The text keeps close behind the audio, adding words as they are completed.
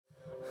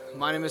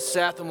My name is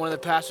Seth. I'm one of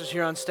the pastors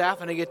here on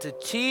staff, and I get to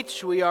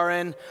teach. We are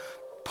in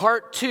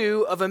part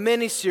 2 of a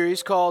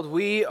mini-series called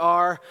We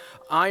Are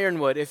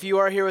Ironwood. If you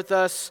are here with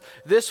us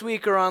this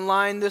week or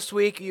online this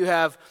week, you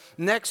have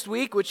next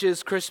week, which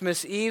is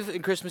Christmas Eve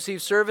and Christmas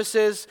Eve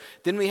services.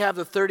 Then we have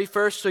the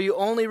 31st, so you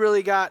only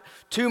really got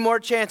 2 more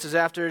chances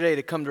after today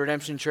to come to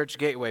Redemption Church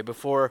Gateway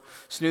before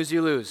snooze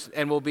you lose.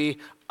 And we'll be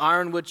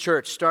Ironwood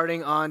Church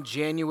starting on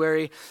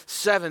January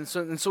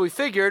 7th. So we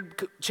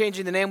figured,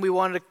 changing the name, we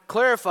wanted to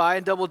clarify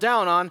and double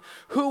down on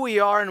who we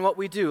are and what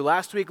we do.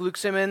 Last week, Luke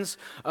Simmons,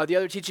 the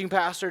other teaching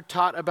pastor,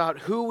 taught about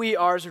who we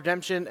are as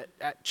Redemption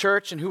at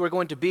Church and who we're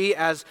going to be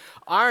as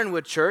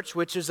Ironwood Church,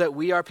 which is that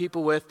we are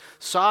people with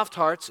soft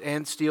hearts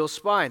and steel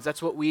spines.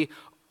 That's what we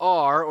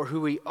are, or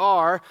who we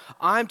are.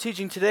 I'm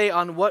teaching today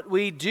on what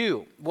we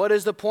do. What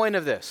is the point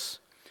of this?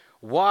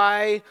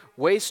 Why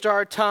waste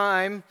our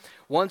time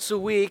once a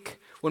week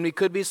when we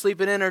could be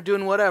sleeping in or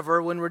doing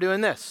whatever when we're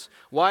doing this?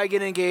 Why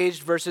get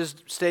engaged versus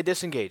stay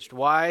disengaged?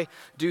 Why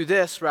do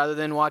this rather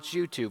than watch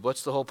YouTube?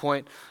 What's the whole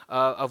point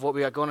of what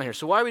we got going on here?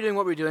 So why are we doing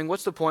what we're doing?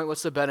 What's the point?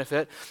 What's the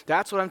benefit?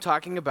 That's what I'm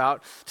talking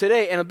about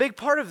today. And a big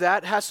part of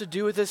that has to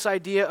do with this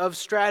idea of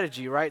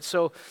strategy, right?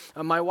 So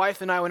my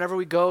wife and I, whenever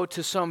we go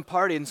to some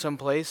party in some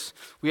place,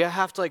 we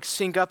have to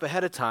sync up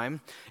ahead of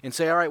time and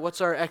say, all right,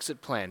 what's our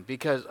exit plan?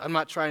 Because I'm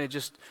not trying to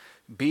just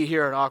be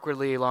here an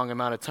awkwardly long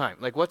amount of time.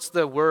 What's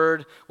the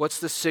word? What's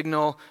the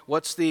signal?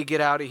 What's the get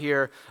out of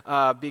here?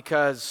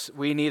 Because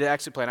we need an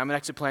exit plan. I'm an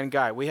exit plan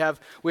guy. We have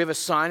a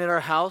sign at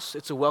our house.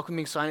 It's a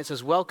welcoming sign. It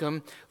says,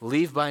 welcome,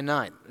 leave by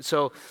 9.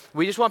 So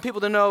we just want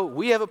people to know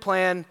we have a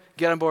plan.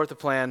 Get on board with the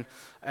plan.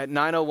 At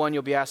 9:01,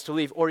 you'll be asked to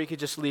leave, or you could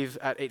just leave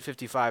at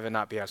 8:55 and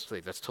not be asked to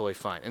leave. That's totally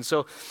fine. And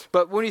so,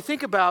 but when you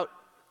think about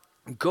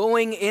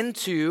going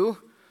into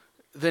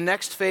the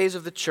next phase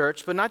of the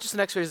church, but not just the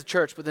next phase of the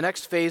church, but the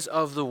next phase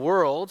of the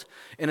world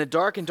in a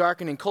dark and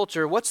darkening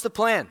culture, what's the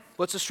plan?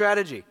 What's the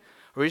strategy?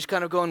 Are we just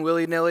kind of going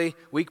willy-nilly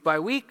week by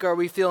week? Are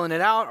we feeling it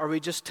out? Are we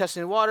just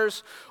testing the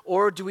waters?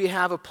 Or do we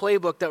have a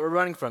playbook that we're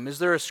running from? Is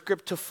there a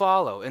script to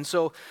follow? And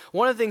so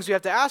one of the things we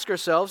have to ask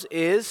ourselves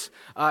is,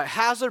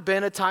 has there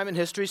been a time in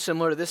history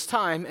similar to this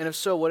time? And if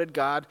so, what did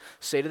God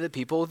say to the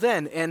people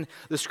then? And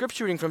the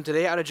scripture reading from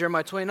today out of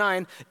Jeremiah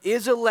 29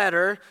 is a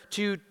letter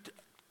to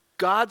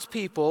God's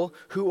people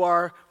who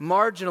are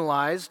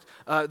marginalized.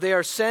 They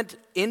are sent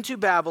into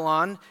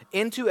Babylon,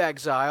 into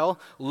exile,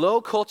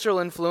 low cultural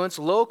influence,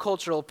 low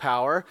cultural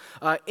power,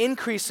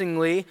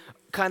 increasingly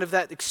kind of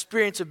that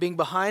experience of being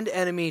behind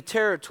enemy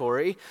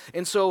territory.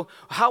 And so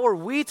how are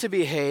we to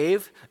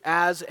behave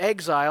as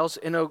exiles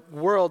in a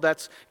world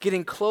that's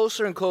getting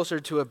closer and closer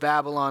to a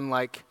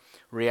Babylon-like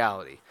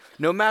reality?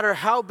 No matter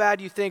how bad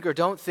you think or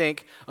don't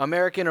think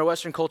American or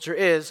Western culture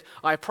is,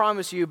 I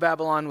promise you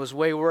Babylon was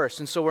way worse.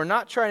 And so we're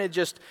not trying to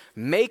just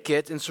make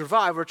it and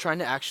survive, we're trying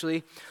to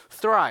actually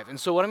thrive. And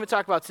so what I'm going to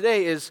talk about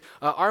today is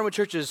Ironwood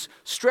Church's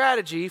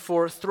strategy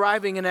for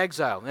thriving in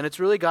exile. And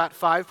it's really got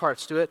 5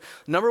 parts to it.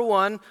 Number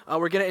 1,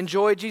 we're going to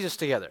enjoy Jesus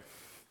together.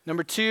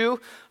 Number 2,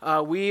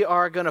 we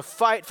are going to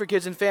fight for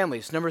kids and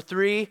families. Number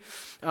 3,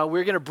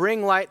 we're going to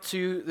bring light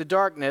to the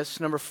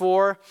darkness. Number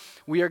 4,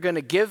 we are going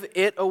to give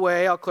it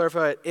away. I'll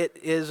clarify what it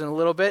is in a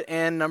little bit.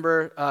 And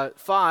number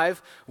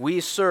 5,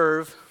 we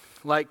serve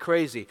like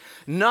crazy.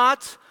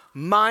 Not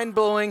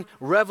mind-blowing,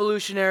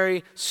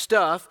 revolutionary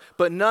stuff,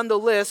 but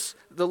nonetheless,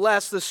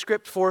 the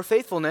script for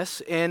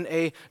faithfulness in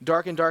a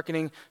dark and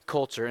darkening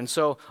culture. And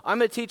so I'm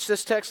going to teach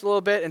this text a little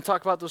bit and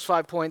talk about those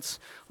 5 points.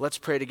 Let's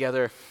pray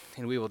together,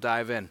 and we will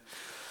dive in.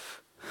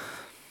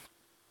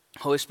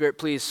 Holy Spirit,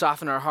 please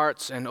soften our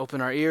hearts and open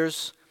our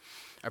ears.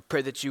 I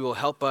pray that you will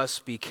help us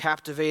be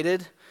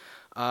captivated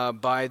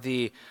by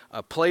the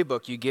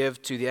playbook you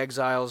give to the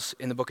exiles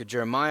in the book of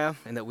Jeremiah,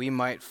 and that we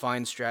might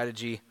find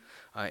strategy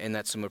in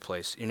that similar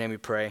place. In your name we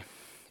pray.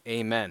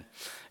 Amen.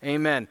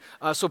 Amen.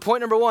 So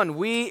point number 1,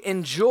 we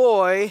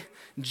enjoy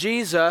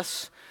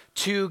Jesus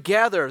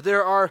together.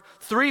 There are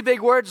 3 big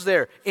words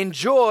there: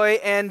 enjoy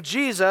and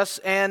Jesus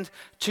and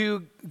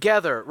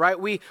together, right?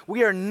 We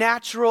are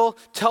natural,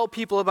 tell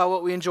people about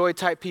what we enjoy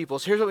type people.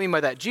 So here's what I mean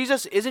by that.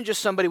 Jesus isn't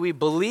just somebody we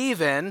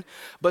believe in,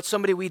 but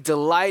somebody we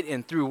delight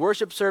in. Through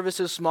worship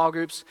services, small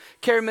groups,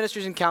 care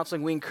ministries, and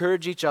counseling, we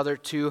encourage each other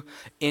to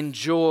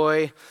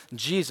enjoy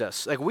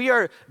Jesus. We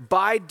are,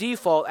 by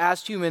default,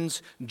 as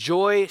humans,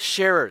 joy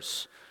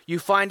sharers. You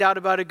find out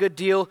about a good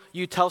deal,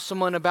 you tell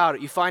someone about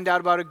it. You find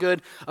out about a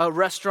good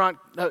restaurant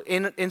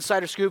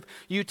insider scoop,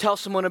 you tell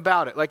someone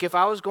about it. If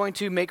I was going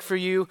to make for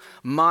you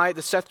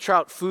the Seth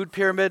Trout food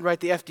pyramid, right?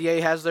 The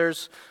FDA has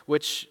theirs,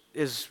 which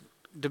is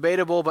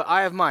debatable, but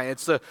I have mine.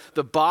 It's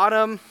the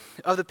bottom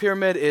of the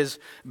pyramid is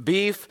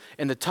beef,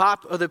 and the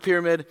top of the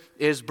pyramid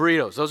is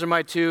burritos. Those are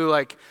my 2,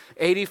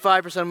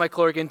 85% of my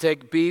caloric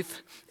intake,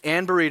 beef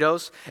and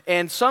burritos.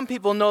 And some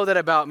people know that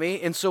about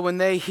me, and so when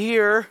they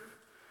hear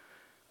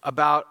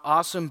about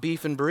awesome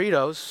beef and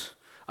burritos,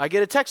 I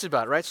get a text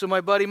about it, right? So my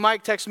buddy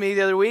Mike texted me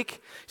the other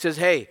week. He says,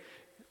 hey,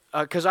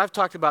 because I've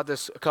talked about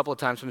this a couple of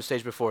times from the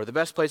stage before. The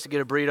best place to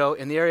get a burrito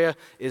in the area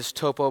is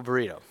Topo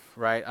Burrito,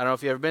 right? I don't know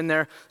if you've ever been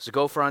there. There's a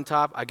gopher on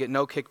top. I get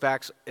no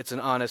kickbacks. It's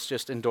an honest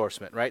just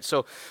endorsement, right?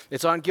 So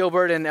it's on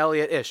Gilbert and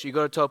Elliott-ish. You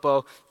go to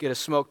Topo, get a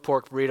smoked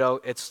pork burrito.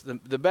 It's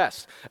the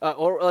best.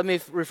 Or let me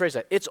rephrase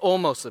that. It's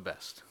almost the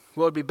best.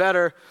 What would be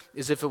better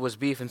is if it was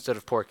beef instead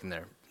of pork in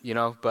there,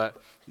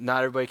 but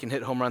not everybody can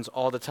hit home runs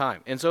all the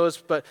time. And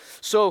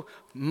so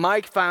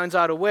Mike finds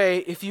out a way.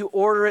 If you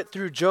order it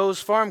through Joe's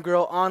Farm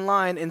Grill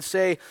online and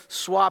say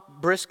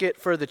swap brisket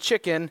for the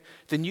chicken,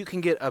 then you can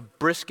get a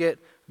brisket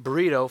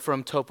burrito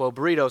from Topo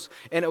Burritos.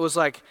 And it was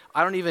like,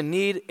 I don't even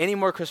need any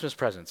more Christmas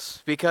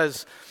presents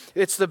because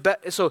it's the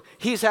best. So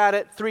he's had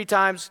it 3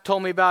 times,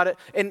 told me about it.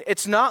 And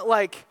it's not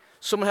like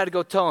someone had to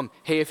go tell him,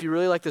 hey, if you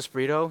really like this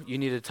burrito, you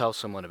need to tell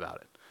someone about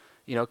it.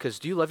 Because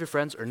do you love your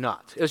friends or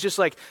not? It was just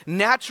like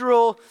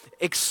natural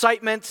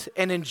excitement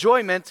and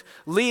enjoyment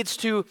leads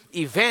to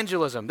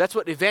evangelism. That's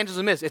what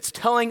evangelism is. It's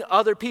telling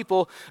other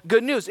people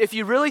good news. If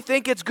you really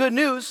think it's good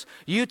news,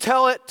 you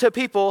tell it to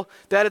people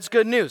that it's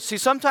good news. See,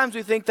 sometimes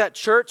we think that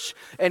church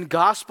and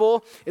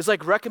gospel is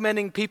like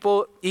recommending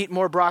people eat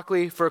more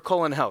broccoli for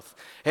colon health.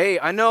 Hey,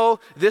 I know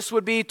this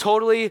would be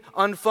totally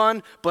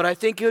unfun, but I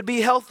think it would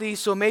be healthy,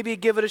 so maybe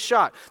give it a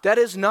shot. That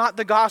is not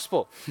the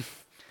gospel.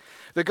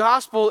 The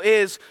gospel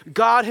is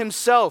God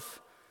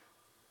himself,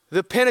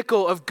 the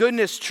pinnacle of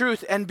goodness,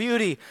 truth, and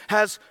beauty,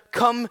 has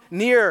come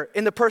near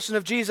in the person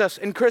of Jesus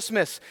in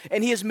Christmas,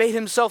 and he has made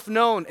himself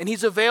known, and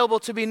he's available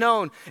to be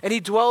known, and he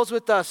dwells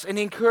with us, and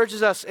he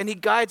encourages us, and he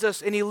guides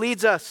us, and he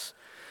leads us,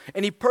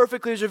 and he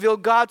perfectly has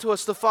revealed God to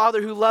us, the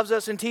Father who loves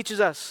us and teaches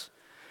us.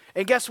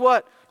 And guess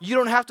what? You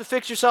don't have to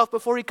fix yourself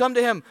before you come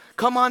to him.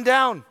 Come on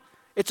down.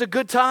 It's a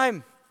good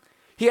time.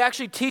 He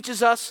actually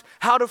teaches us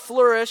how to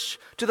flourish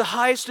to the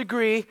highest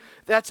degree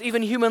that's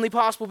even humanly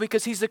possible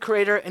because he's the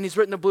creator and he's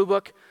written the blue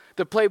book,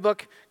 the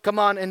playbook. Come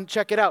on and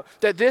check it out.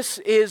 That this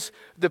is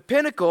the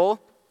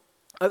pinnacle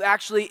of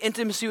actually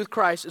intimacy with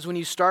Christ is when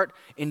you start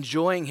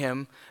enjoying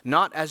him,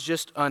 not as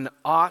just an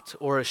ought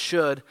or a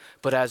should,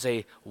 but as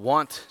a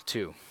want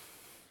to.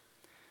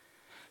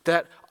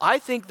 That I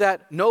think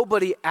that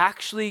nobody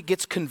actually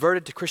gets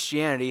converted to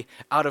Christianity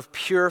out of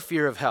pure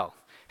fear of hell.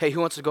 Hey, who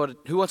wants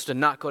to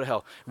not go to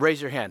hell? Raise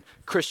your hand.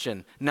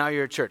 Christian, now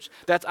you're at church.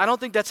 I don't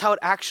think that's how it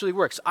actually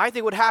works. I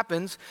think what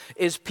happens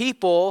is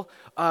people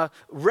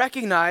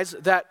recognize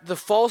that the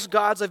false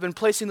gods they've been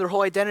placing their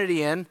whole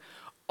identity in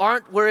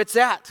aren't where it's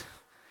at.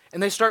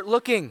 And they start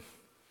looking.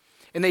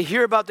 And they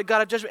hear about the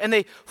God of judgment. And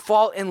they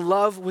fall in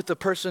love with the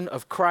person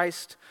of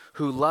Christ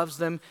who loves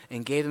them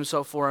and gave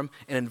himself for them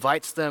and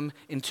invites them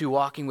into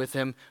walking with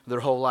him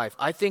their whole life.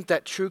 I think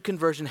that true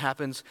conversion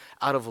happens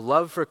out of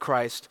love for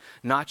Christ,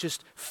 not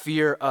just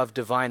fear of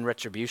divine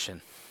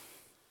retribution.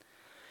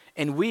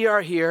 And we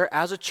are here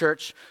as a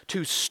church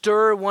to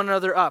stir one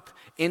another up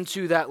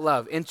into that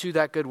love, into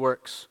that good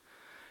works.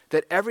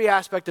 That every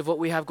aspect of what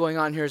we have going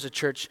on here as a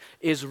church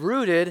is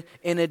rooted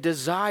in a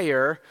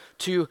desire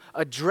to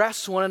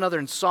address one another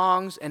in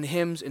songs and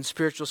hymns and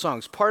spiritual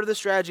songs. Part of the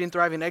strategy in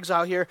Thriving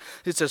Exile here,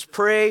 it says,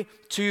 pray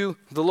to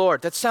the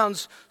Lord. That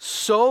sounds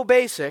so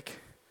basic,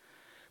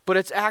 but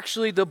it's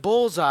actually the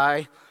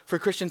bullseye for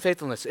Christian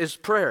faithfulness, is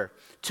prayer.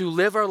 To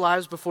live our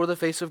lives before the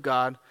face of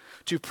God,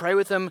 to pray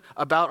with him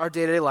about our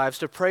day-to-day lives,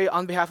 to pray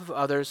on behalf of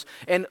others.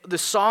 And the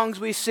songs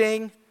we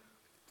sing,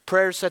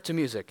 prayer set to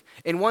music.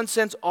 In one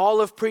sense, all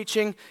of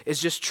preaching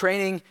is just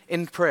training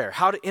in prayer,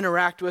 how to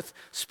interact with,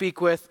 speak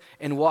with,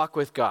 and walk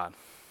with God.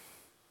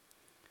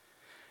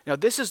 Now,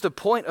 this is the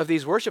point of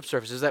these worship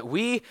services, that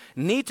we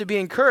need to be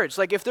encouraged.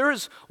 Like, if there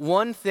is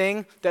one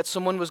thing that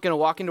someone was going to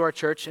walk into our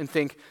church and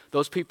think,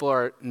 those people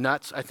are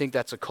nuts, I think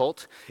that's a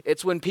cult,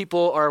 it's when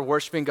people are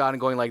worshiping God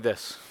and going like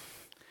this.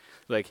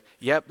 Like,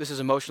 yep, this is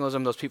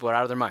emotionalism, those people are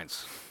out of their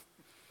minds.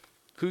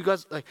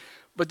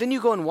 But then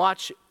you go and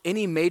watch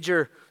any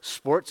major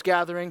sports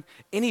gathering,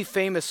 any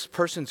famous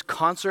person's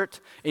concert,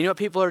 and you know what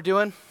people are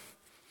doing?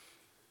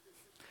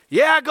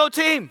 Yeah, go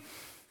team.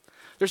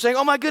 They're saying,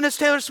 oh my goodness,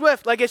 Taylor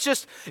Swift. Like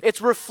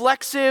it's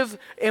reflexive,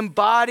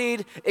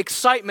 embodied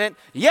excitement.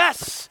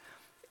 Yes.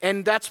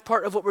 And that's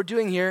part of what we're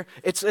doing here.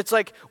 It's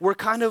like we're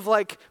kind of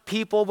like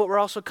people, but we're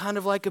also kind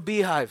of like a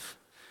beehive.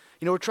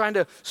 We're trying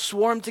to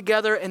swarm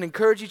together and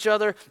encourage each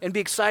other and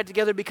be excited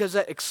together because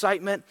that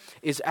excitement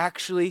is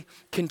actually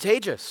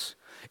contagious.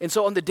 And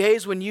so on the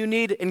days when you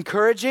need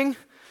encouraging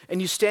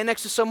and you stand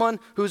next to someone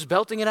who's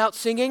belting it out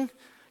singing,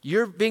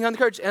 you're being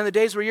encouraged. And on the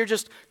days where you're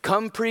just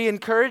come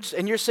pre-encouraged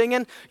and you're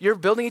singing, you're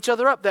building each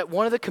other up. That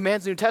one of the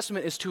commands in the New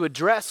Testament is to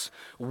address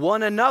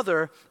one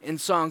another in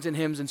songs and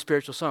hymns and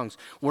spiritual songs.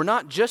 We're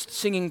not just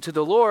singing to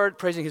the Lord,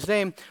 praising his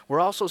name.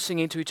 We're also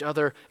singing to each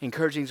other,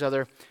 encouraging each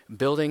other,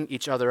 building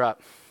each other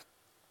up.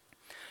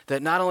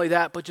 That not only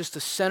that, but just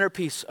the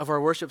centerpiece of our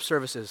worship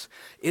services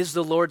is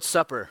the Lord's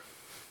Supper,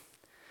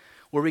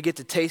 where we get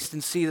to taste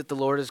and see that the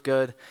Lord is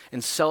good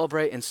and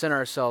celebrate and center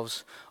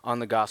ourselves on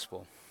the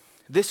gospel.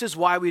 This is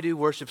why we do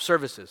worship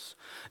services,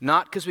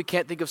 not because we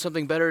can't think of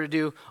something better to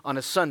do on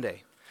a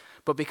Sunday,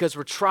 but because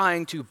we're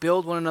trying to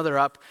build one another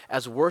up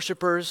as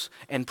worshipers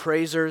and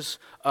praisers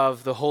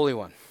of the Holy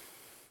One.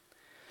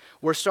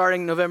 We're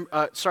starting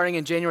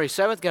in January 7th.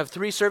 We're going to have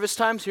 3 service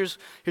times. Here's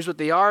what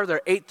they are.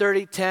 They're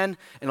 8:30, 10,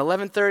 and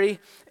 11:30.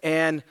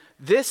 And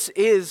this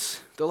is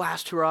the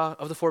last hurrah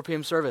of the 4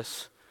 p.m.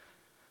 service.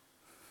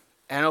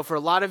 And I know for a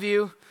lot of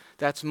you,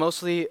 that's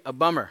mostly a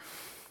bummer.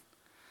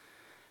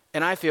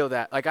 And I feel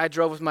that. Like I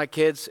drove with my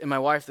kids and my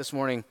wife this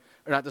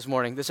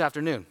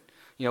afternoon.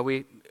 You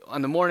know,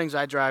 on the mornings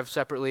I drive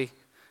separately,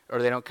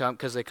 or they don't come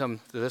because they come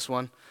to this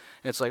one.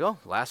 And it's like, oh,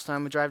 last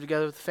time we drive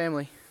together with the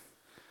family.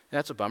 And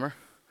that's a bummer.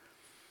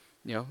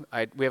 You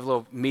know, we have a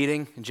little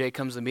meeting, and Jay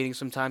comes to the meeting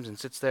sometimes and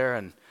sits there,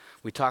 and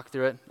we talk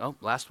through it. Oh,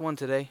 last one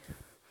today.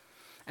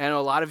 And I know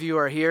a lot of you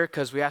are here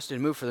because we asked you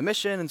to move for the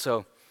mission, and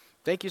so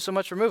thank you so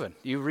much for moving.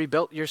 You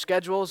rebuilt your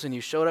schedules, and you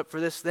showed up for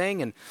this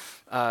thing, and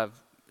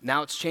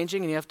now it's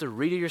changing, and you have to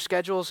redo your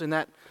schedules, and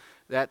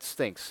that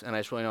stinks. And I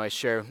just want to know I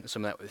share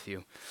some of that with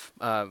you.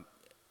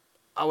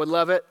 I would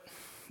love it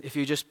if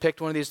you just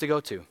picked one of these to go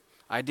to.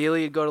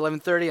 Ideally, you'd go to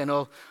 11:30. I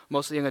know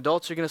most of the young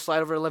adults are going to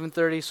slide over to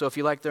 11:30, so if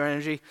you like their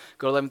energy,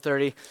 go to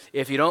 11:30.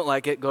 If you don't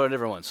like it, go to a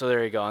different one. So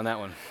there you go on that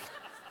one.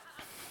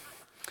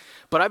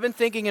 But I've been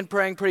thinking and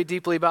praying pretty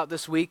deeply about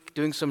this week,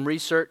 doing some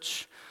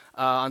research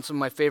on some of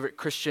my favorite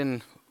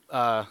Christian,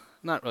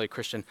 not really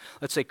Christian,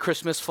 let's say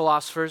Christmas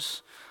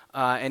philosophers.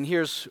 And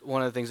here's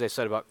one of the things they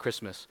said about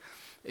Christmas,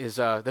 is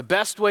the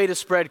best way to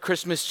spread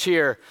Christmas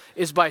cheer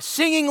is by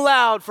singing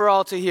loud for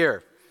all to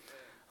hear.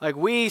 Like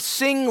we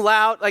sing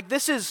loud, like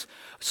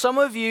some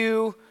of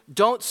you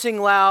don't sing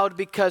loud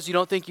because you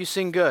don't think you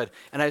sing good.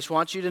 And I just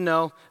want you to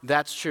know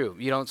that's true.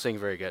 You don't sing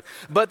very good.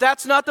 But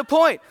that's not the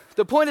point.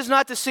 The point is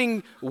not to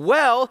sing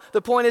well.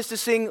 The point is to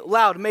sing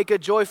loud. Make a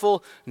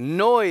joyful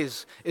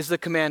noise is the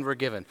command we're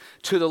given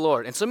to the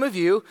Lord. And some of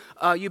you,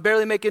 you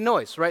barely make a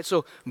noise, right?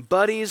 So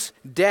Buddy's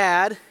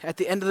dad at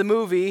the end of the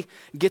movie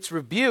gets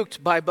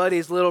rebuked by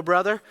Buddy's little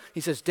brother. He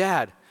says,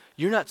 "Dad,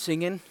 you're not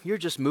singing. You're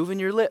just moving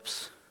your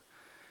lips."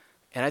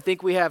 And I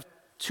think we have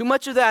too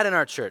much of that in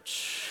our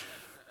church.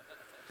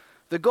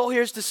 The goal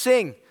here is to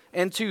sing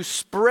and to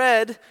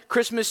spread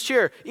Christmas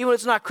cheer. Even when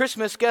it's not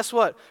Christmas, guess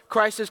what?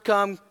 Christ has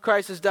come,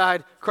 Christ has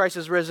died, Christ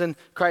has risen,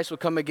 Christ will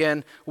come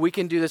again. We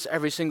can do this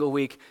every single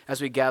week as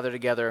we gather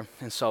together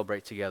and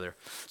celebrate together.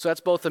 So that's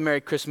both a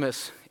Merry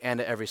Christmas and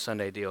a Every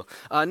Sunday deal.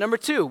 Number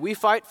 2, we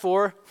fight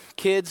for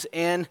kids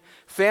and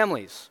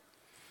families.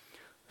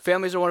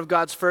 Families are one of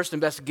God's first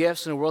and best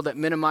gifts in a world that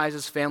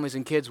minimizes families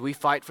and kids. We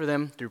fight for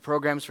them through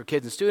programs for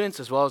kids and students,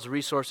 as well as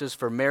resources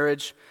for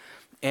marriage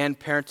and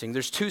parenting.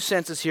 There's 2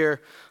 senses here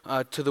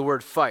to the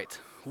word fight.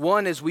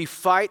 One is we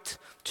fight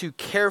to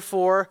care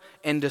for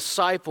and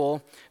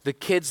disciple the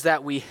kids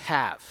that we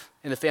have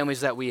and the families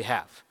that we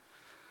have.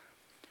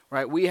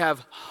 Right? We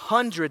have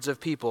hundreds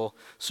of people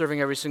serving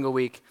every single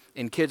week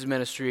in kids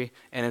ministry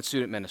and in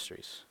student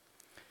ministries.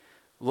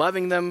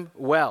 Loving them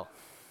well.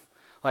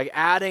 Like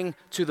adding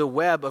to the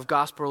web of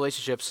gospel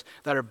relationships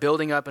that are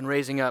building up and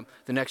raising up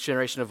the next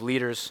generation of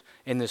leaders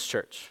in this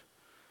church.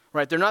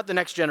 Right? They're not the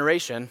next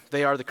generation,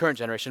 they are the current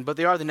generation, but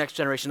they are the next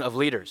generation of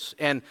leaders.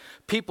 And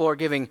people are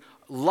giving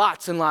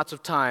lots and lots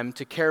of time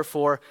to care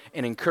for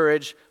and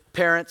encourage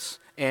parents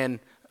and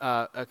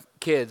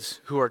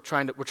kids who are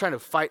we're trying to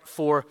fight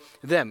for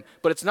them.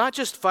 But it's not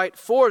just fight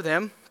for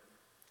them,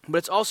 but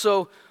it's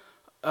also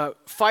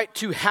fight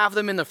to have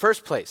them in the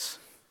first place.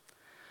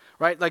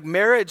 Right? Like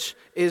marriage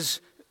is,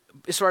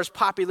 as far as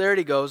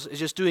popularity goes, is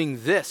just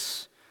doing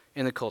this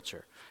in the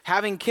culture.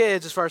 Having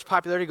kids, as far as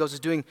popularity goes, is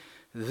doing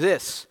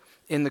this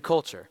in the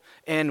culture.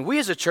 And we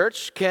as a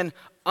church can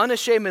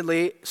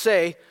unashamedly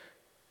say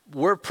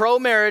we're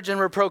pro-marriage and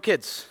we're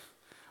pro-kids.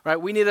 Right?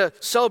 We need to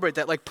celebrate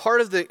that. Like part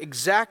of the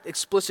exact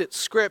explicit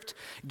script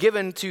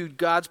given to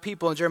God's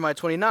people in Jeremiah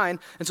 29.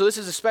 And so this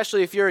is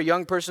especially if you're a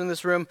young person in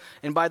this room,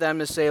 and by that I'm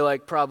going to say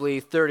like probably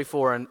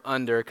 34 and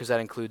under, because that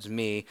includes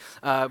me.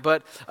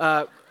 But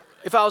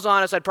if I was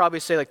honest, I'd probably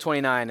say like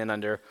 29 and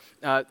under.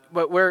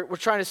 But we're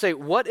trying to say,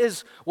 what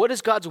is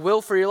God's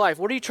will for your life?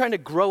 What are you trying to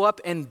grow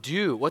up and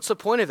do? What's the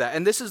point of that?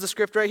 And this is the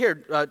script right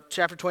here,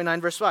 chapter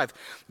 29, verse 5.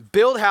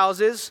 Build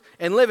houses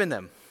and live in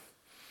them.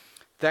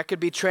 That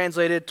could be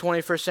translated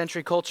 21st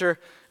century culture,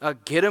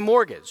 get a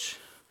mortgage.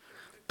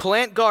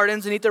 Plant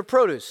gardens and eat their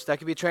produce. That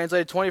could be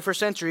translated 21st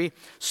century,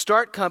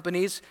 start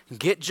companies,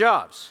 get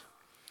jobs.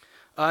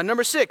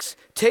 Number 6,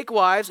 take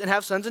wives and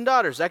have sons and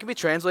daughters. That could be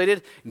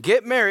translated,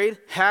 get married,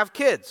 have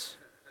kids.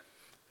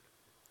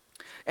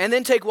 And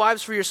then take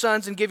wives for your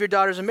sons and give your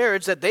daughters in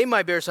marriage that they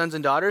might bear sons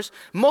and daughters.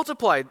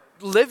 Multiply.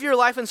 Live your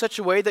life in such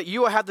a way that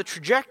you will have the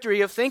trajectory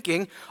of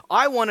thinking,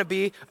 I want to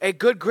be a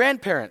good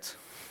grandparent.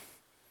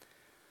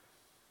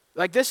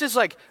 Like this is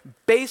like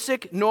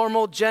basic,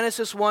 normal,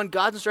 Genesis 1,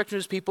 God's instruction to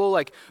his people,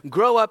 like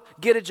grow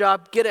up, get a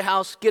job, get a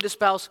house, get a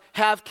spouse,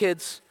 have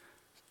kids,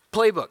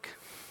 playbook.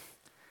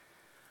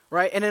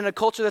 right? And in a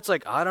culture that's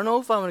like, I don't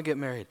know if I want to get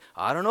married.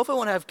 I don't know if I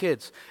want to have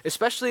kids.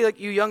 Especially like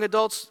you young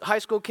adults, high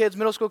school kids,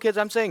 middle school kids,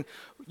 I'm saying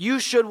you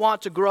should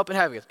want to grow up and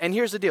have kids. And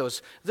here's the deal,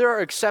 is there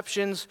are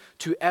exceptions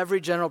to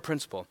every general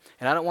principle.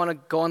 And I don't want to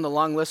go on the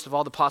long list of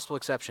all the possible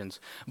exceptions,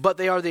 but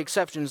they are the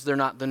exceptions, they're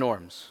not the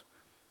norms.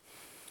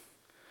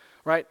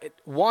 Right?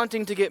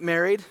 Wanting to get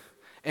married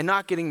and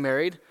not getting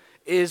married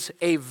is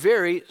a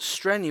very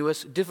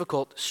strenuous,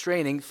 difficult,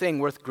 straining thing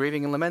worth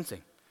grieving and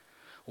lamenting.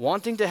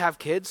 Wanting to have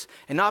kids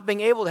and not being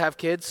able to have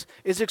kids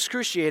is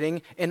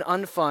excruciating and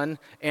unfun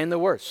and the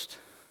worst.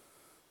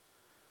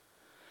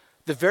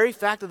 The very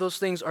fact that those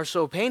things are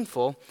so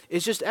painful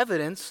is just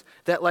evidence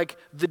that like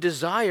the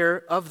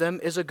desire of them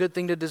is a good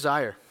thing to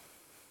desire.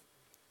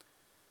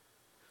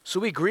 So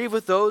we grieve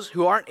with those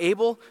who aren't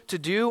able to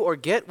do or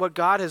get what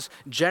God has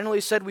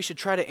generally said we should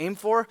try to aim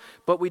for,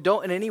 but we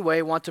don't in any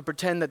way want to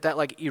pretend that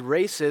like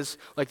erases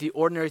like the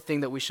ordinary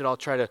thing that we should all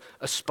try to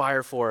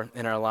aspire for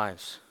in our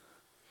lives.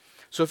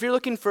 So if you're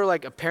looking for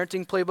like a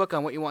parenting playbook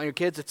on what you want in your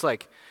kids, it's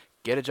like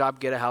get a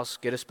job, get a house,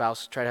 get a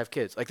spouse, try to have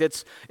kids. Like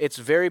it's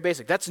very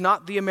basic. That's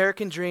not the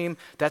American dream.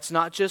 That's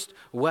not just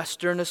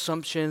Western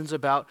assumptions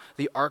about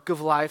the arc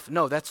of life.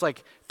 No, that's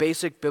like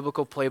basic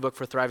biblical playbook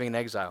for thriving in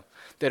exile.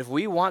 That if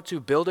we want to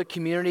build a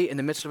community in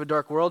the midst of a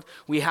dark world,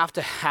 we have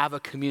to have a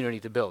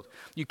community to build.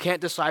 You can't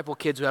disciple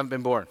kids who haven't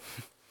been born.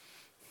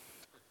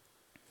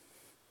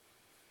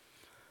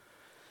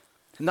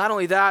 Not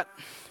only that,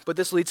 but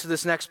this leads to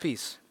this next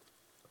piece.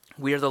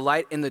 We are the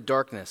light in the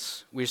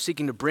darkness. We are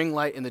seeking to bring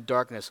light in the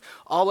darkness.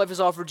 All life is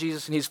all for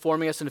Jesus, and he's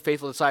forming us into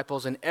faithful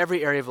disciples in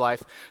every area of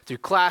life. Through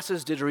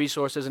classes, digital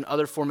resources, and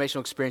other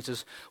formational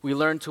experiences, we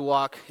learn to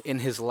walk in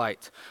his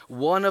light.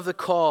 One of the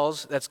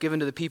calls that's given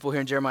to the people here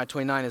in Jeremiah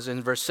 29 is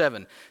in verse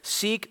 7.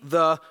 Seek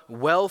the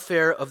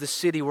welfare of the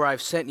city where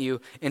I've sent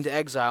you into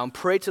exile, and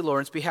pray to the Lord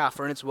on its behalf,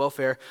 for in its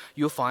welfare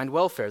you'll find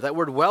welfare. That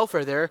word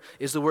welfare there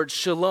is the word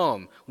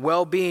shalom,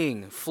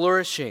 well-being,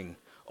 flourishing,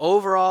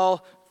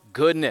 overall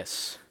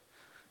goodness.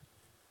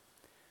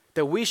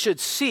 That we should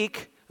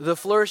seek the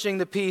flourishing,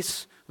 the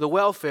peace, the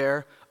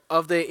welfare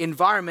of the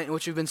environment in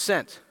which we've been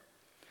sent.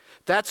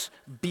 That's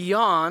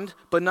beyond,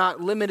 but not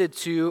limited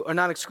to, or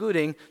not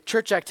excluding,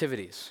 church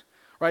activities,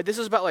 right? This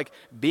is about like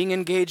being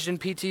engaged in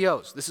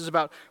PTOs. This is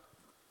about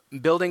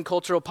building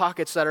cultural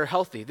pockets that are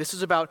healthy. This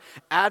is about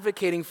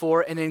advocating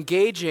for and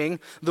engaging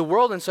the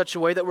world in such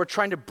a way that we're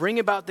trying to bring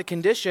about the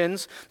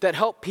conditions that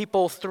help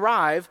people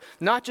thrive,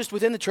 not just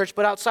within the church,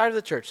 but outside of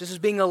the church. This is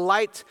being a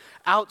light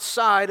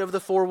outside of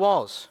the four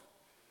walls.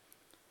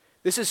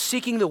 This is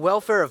seeking the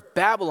welfare of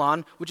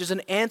Babylon, which is an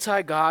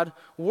anti-God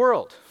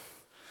world.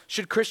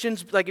 Should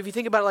Christians, like if you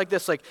think about it like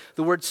this, like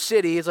the word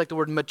city is like the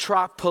word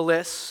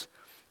metropolis.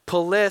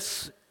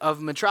 Polis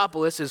of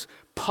metropolis is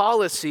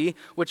policy,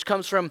 which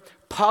comes from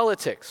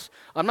politics.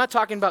 I'm not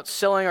talking about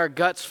selling our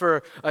guts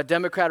for a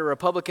Democrat or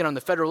Republican on the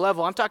federal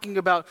level. I'm talking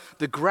about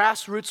the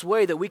grassroots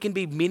way that we can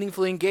be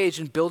meaningfully engaged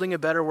in building a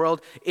better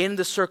world in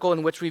the circle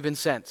in which we've been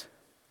sent.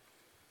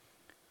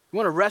 You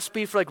want a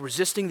recipe for like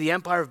resisting the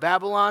empire of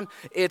Babylon?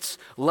 It's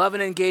love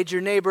and engage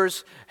your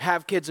neighbors,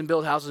 have kids and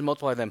build houses and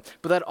multiply them.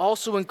 But that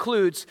also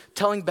includes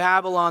telling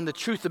Babylon the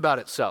truth about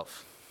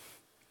itself.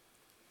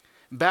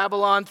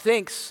 Babylon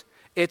thinks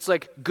it's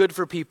like good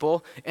for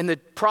people, and the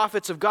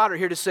prophets of God are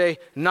here to say,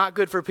 not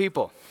good for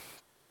people.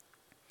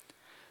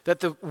 That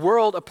the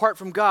world apart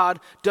from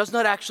God does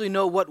not actually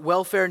know what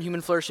welfare and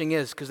human flourishing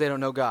is because they don't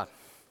know God.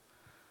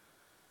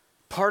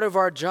 Part of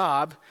our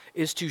job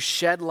is to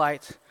shed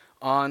light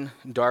on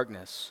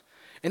darkness.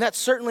 And that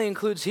certainly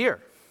includes here.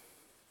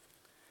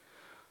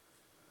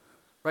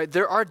 Right?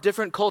 There are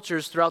different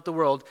cultures throughout the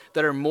world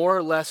that are more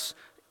or less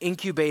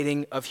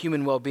incubating of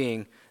human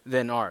well-being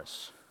than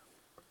ours.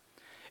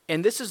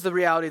 And this is the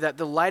reality that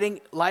the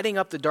lighting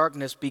up the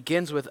darkness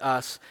begins with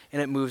us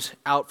and it moves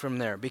out from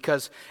there.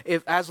 Because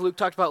if, as Luke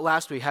talked about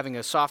last week, having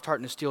a soft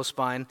heart and a steel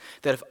spine,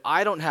 that if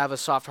I don't have a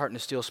soft heart and a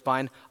steel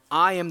spine,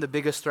 I am the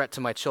biggest threat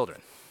to my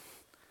children.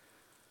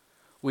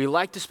 We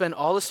like to spend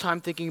all this time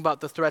thinking about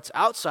the threats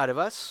outside of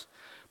us,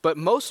 but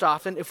most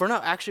often, if we're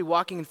not actually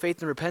walking in faith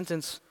and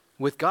repentance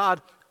with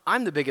God,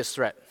 I'm the biggest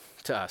threat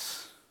to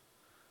us.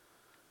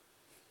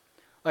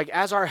 Like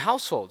as our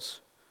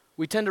households,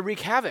 we tend to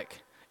wreak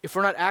havoc if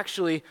we're not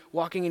actually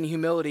walking in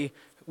humility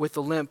with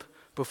the limp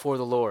before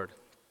the Lord.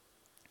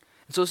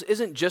 And so this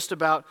isn't just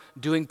about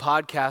doing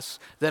podcasts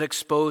that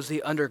expose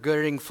the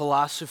undergirding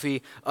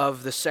philosophy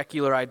of the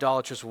secular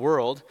idolatrous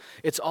world.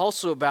 It's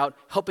also about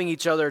helping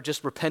each other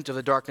just repent of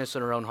the darkness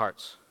in our own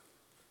hearts.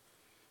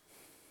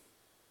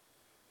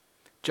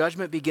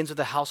 Judgment begins with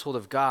the household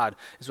of God,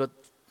 is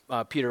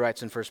what Peter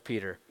writes in 1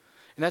 Peter.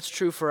 And that's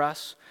true for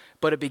us,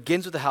 but it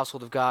begins with the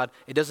household of God.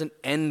 It doesn't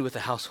end with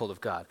the household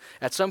of God.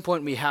 At some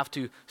point, we have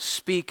to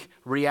speak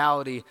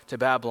reality to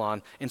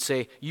Babylon and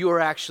say, you are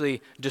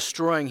actually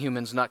destroying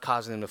humans, not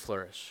causing them to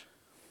flourish.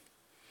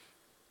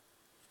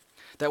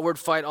 That word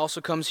fight also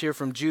comes here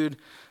from Jude,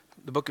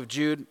 the book of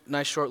Jude,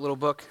 nice short little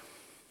book.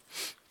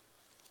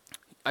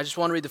 I just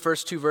want to read the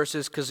first two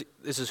verses because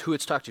this is who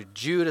it's talked to.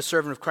 Jude, a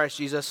servant of Christ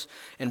Jesus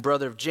and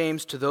brother of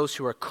James, to those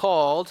who are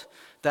called.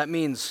 That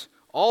means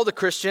all the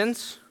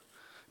Christians,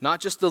 not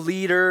just the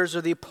leaders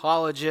or the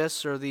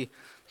apologists or the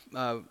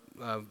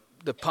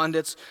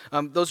pundits.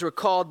 Those who are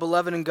called,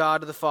 beloved in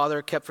God, to the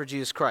Father, kept for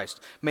Jesus Christ.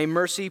 May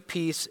mercy,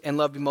 peace, and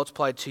love be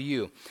multiplied to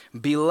you.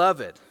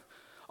 Beloved,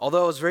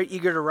 although I was very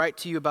eager to write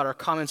to you about our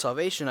common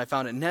salvation, I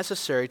found it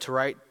necessary to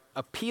write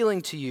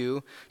appealing to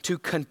you to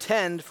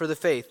contend for the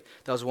faith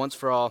that was once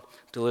for all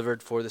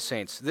delivered for the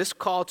saints. This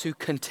call to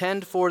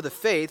contend for the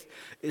faith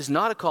is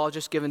not a call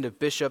just given to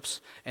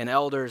bishops and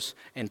elders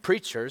and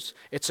preachers.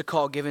 It's a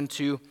call given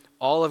to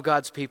all of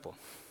God's people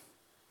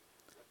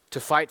to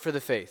fight for the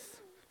faith,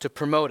 to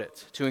promote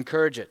it, to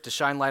encourage it, to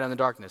shine light on the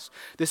darkness.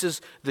 This is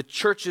the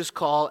church's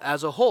call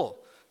as a whole,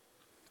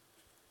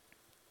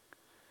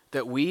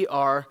 that we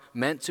are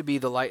meant to be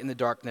the light in the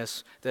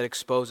darkness that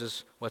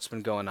exposes what's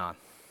been going on.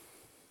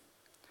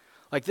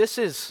 Like this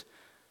is,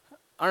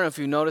 I don't know if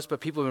you noticed, but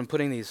people have been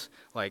putting these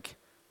like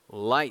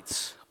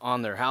lights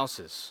on their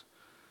houses.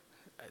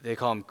 They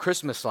call them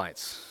Christmas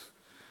lights.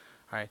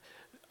 All right.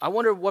 I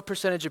wonder what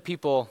percentage of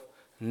people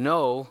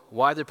know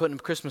why they're putting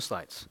Christmas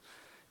lights.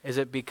 Is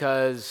it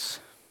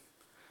because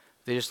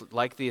they just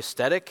like the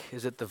aesthetic?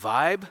 Is it the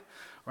vibe?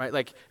 Right?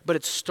 Like, but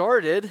it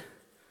started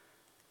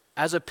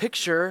as a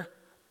picture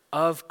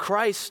of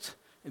Christ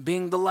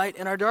being the light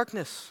in our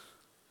darkness.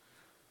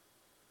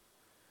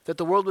 That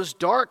the world was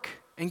dark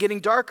and getting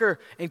darker,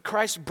 and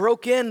Christ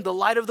broke in the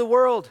light of the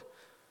world.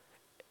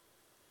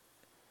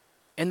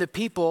 And the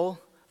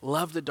people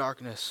loved the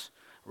darkness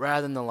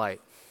rather than the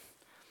light.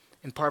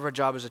 And part of our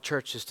job as a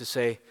church is to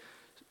say,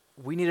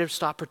 we need to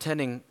stop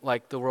pretending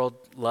like the world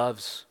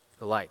loves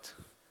the light,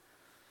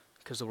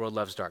 because the world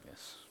loves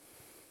darkness.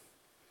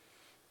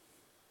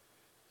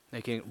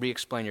 You can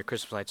re-explain your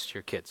Christmas lights to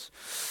your kids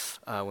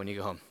when you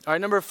go home. All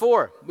right, number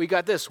 4, we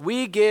got this.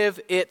 We give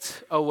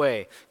it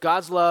away.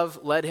 God's love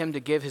led him to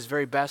give his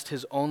very best,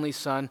 his only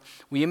son.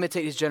 We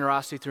imitate his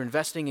generosity through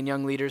investing in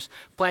young leaders,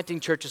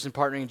 planting churches, and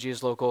partnering in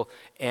Jesus' local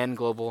and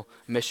global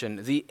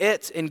mission. The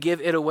it in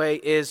give it away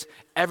is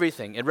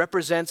everything. It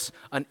represents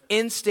an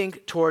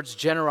instinct towards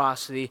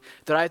generosity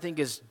that I think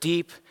is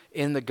deep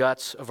in the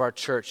guts of our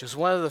church. It's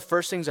one of the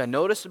first things I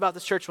noticed about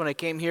this church when I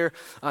came here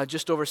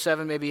just over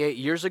 7, maybe 8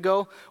 years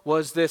ago,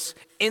 was this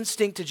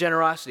instinct to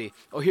generosity.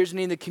 Oh, here's a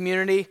need in the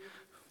community,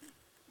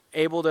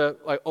 able to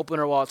like open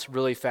our wallets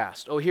really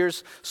fast. Oh,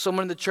 here's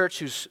someone in the church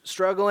who's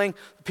struggling,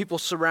 people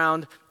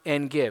surround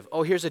and give.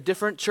 Oh, here's a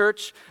different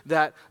church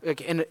that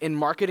like in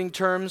marketing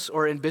terms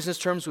or in business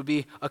terms would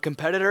be a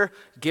competitor.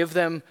 Give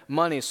them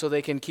money so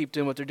they can keep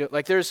doing what they're doing.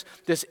 Like there's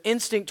this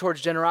instinct towards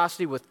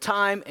generosity with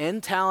time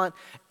and talent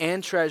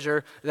and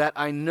treasure that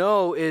I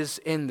know is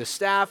in the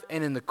staff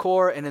and in the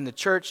core and in the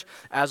church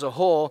as a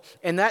whole.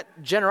 And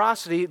that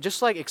generosity,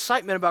 just like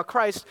excitement about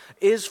Christ,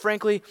 is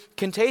frankly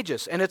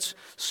contagious. And it's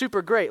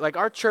super great. Like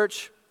our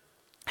church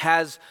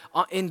has,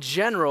 in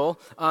general,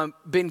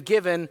 been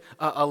given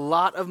a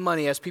lot of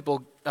money as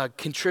people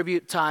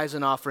contribute tithes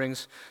and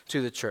offerings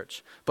to the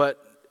church.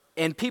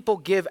 And people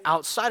give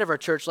outside of our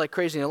church like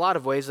crazy in a lot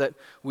of ways that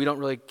we don't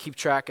really keep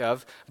track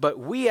of. But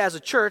we as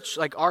a church,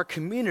 like our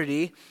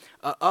community,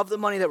 of the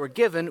money that we're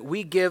given,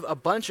 we give a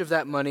bunch of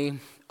that money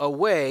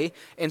away.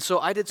 And so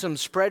I did some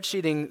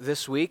spreadsheeting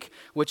this week,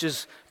 which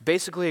is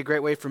basically a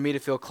great way for me to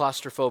feel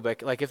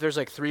claustrophobic. Like if there's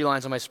like 3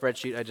 lines on my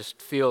spreadsheet, I just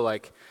feel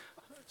like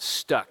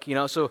stuck, you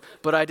know.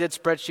 But I did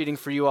spreadsheeting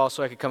for you all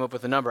so I could come up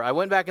with a number. I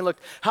went back and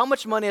looked, how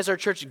much money has our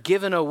church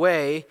given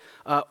away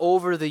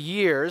over the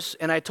years?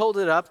 And I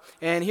totaled it up,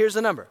 and here's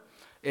the number.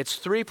 It's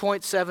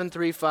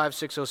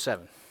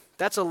 $3.735607.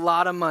 That's a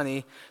lot of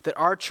money that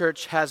our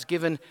church has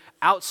given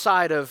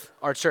outside of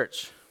our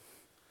church.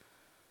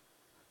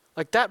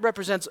 Like that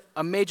represents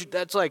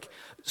that's like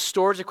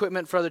storage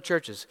equipment for other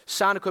churches,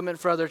 sound equipment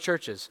for other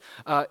churches,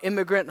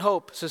 Immigrant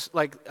Hope,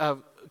 like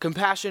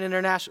Compassion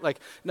International, like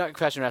not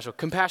Compassion International,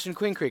 Compassion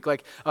Queen Creek,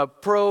 like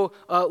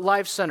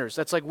pro-life centers.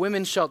 That's like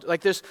women's shelter. Like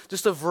there's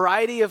just a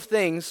variety of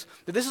things.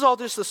 This is all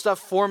just the stuff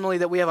formally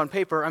that we have on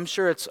paper. I'm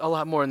sure it's a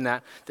lot more than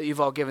that you've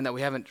all given that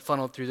we haven't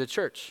funneled through the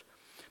church.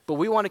 But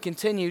we want to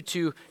continue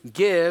to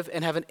give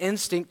and have an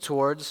instinct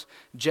towards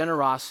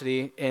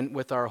generosity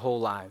with our whole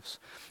lives.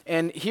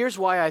 And here's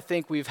why I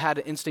think we've had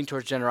an instinct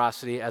towards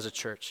generosity as a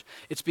church.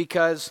 It's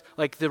because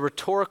like the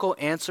rhetorical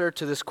answer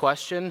to this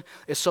question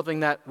is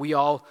something that we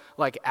all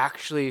like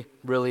actually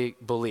really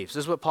believe. So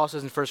this is what Paul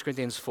says in 1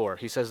 Corinthians 4.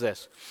 He says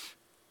this,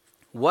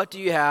 "What do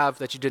you have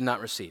that you did not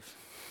receive?"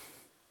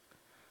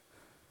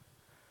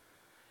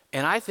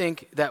 And I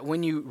think that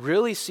when you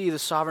really see the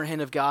sovereign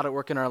hand of God at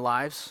work in our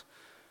lives,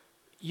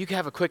 you can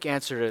have a quick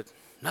answer to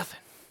nothing.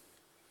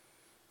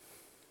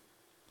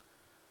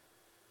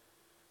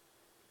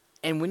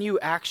 And when you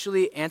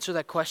actually answer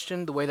that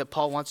question the way that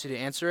Paul wants you to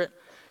answer it,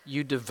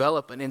 you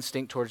develop an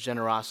instinct towards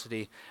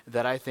generosity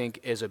that I think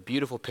is a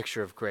beautiful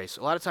picture of grace.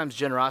 A lot of times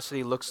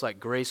generosity looks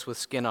like grace with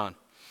skin on.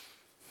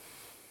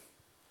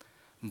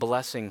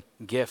 Blessing,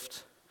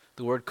 gift.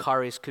 The word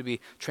charis could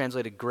be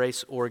translated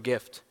grace or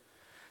gift.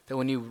 that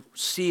when you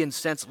see and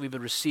sense that we've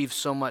received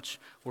so much,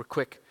 we're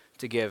quick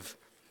to give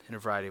in a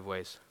variety of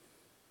ways.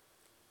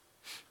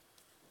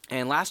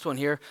 And last one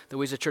here that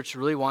we as a church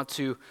really want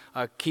to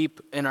keep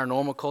in our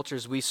normal culture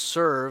is we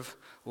serve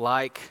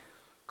like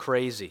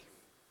crazy.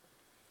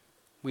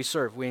 We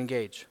serve, we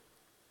engage.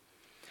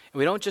 And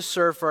we don't just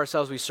serve for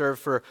ourselves, we serve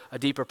for a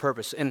deeper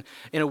purpose. And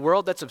in a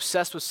world that's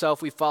obsessed with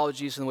self, we follow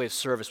Jesus in the way of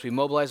service. We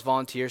mobilize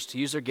volunteers to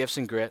use their gifts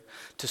and grit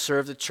to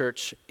serve the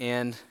church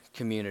and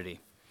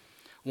community.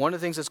 One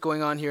of the things that's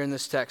going on here in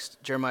this text,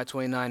 Jeremiah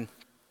 29,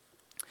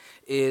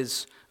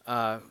 is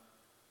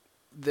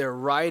they're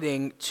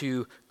writing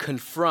to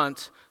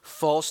confront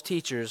false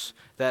teachers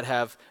that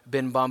have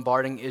been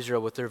bombarding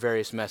Israel with their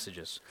various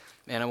messages.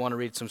 And I want to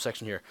read some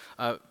section here.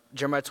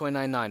 Jeremiah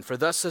 29:9. For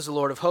thus says the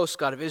Lord of hosts,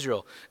 God of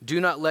Israel,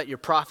 do not let your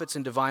prophets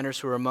and diviners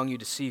who are among you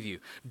deceive you.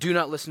 Do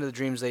not listen to the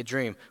dreams they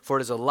dream, for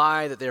it is a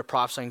lie that they are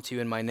prophesying to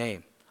you in my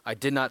name. I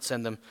did not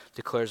send them,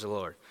 declares the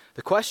Lord.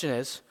 The question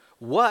is,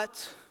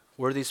 what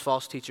were these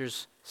false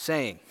teachers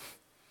saying?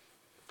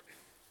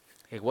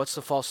 Okay, what's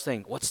the false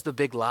thing? What's the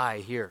big lie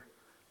here?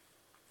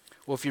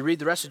 Well, if you read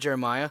the rest of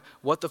Jeremiah,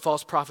 what the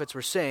false prophets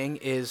were saying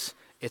is,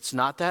 it's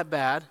not that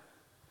bad,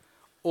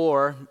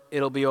 or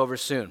it'll be over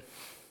soon.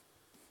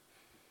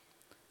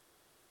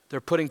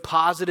 They're putting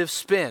positive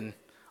spin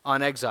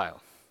on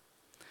exile.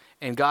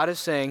 And God is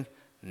saying,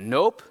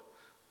 nope,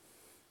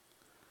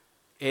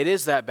 it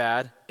is that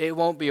bad, it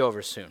won't be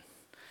over soon.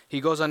 He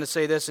goes on to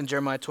say this in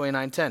Jeremiah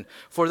 29:10.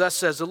 For thus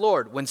says the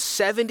Lord, when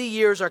 70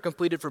 years are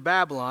completed for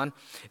Babylon,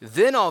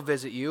 then I'll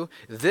visit you,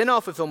 then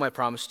I'll fulfill my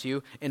promise to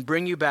you, and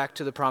bring you back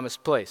to the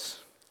promised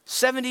place.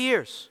 70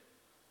 years.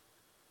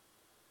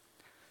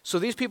 So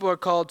these people are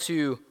called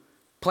to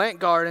plant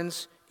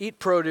gardens, eat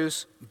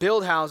produce,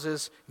 build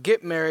houses,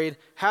 get married,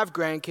 have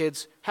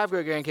grandkids, have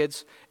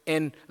great-grandkids,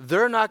 and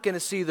they're not going to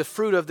see the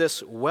fruit of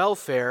this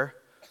welfare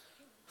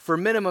for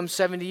minimum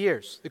 70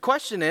 years. The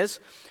question is,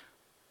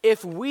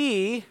 if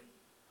we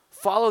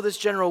follow this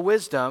general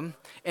wisdom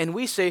and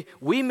we say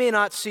we may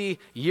not see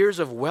years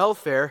of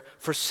welfare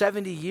for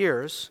 70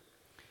 years,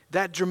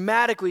 that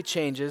dramatically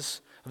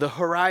changes the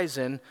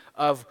horizon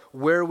of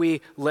where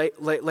we lay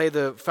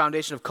the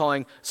foundation of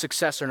calling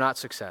success or not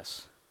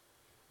success.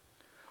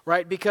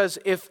 Right? Because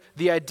if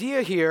the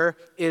idea here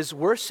is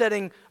we're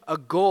setting a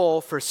goal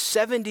for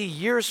 70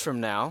 years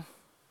from now,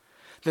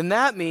 then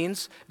that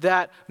means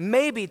that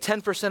maybe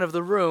 10% of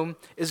the room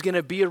is going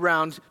to be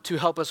around to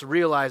help us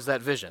realize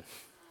that vision.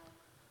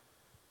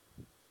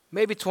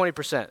 Maybe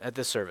 20% at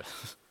this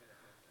service.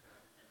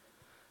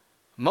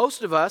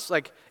 Most of us,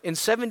 like in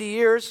 70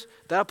 years,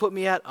 that'll put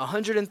me at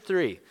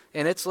 103.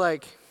 And it's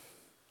like,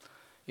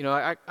 you know,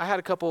 I had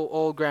a couple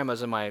old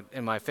grandmas in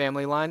my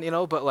family line, you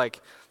know, but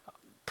like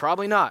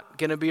probably not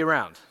going to be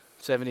around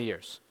 70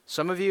 years.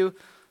 Some of you,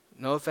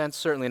 no offense,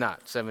 certainly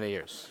not 70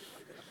 years.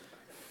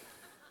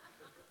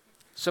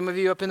 Some of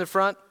you up in the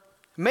front,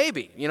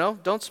 maybe, you know,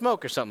 don't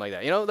smoke or something like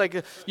that. You know,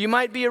 like you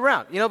might be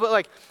around, you know, but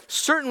like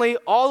certainly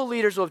all the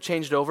leaders will have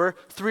changed over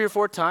 3 or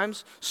 4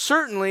 times.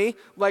 Certainly,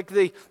 like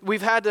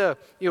we've had to,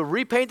 you know,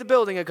 repaint the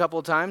building a couple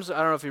of times. I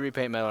don't know if you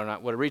repaint metal or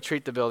not, what,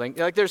 retreat the building.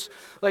 Like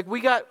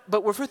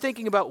but if we're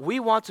thinking about we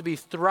want to be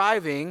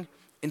thriving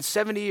in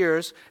 70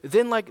 years,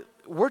 then like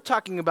we're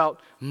talking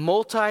about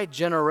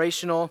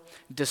multi-generational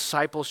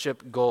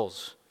discipleship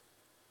goals.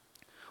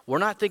 We're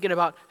not thinking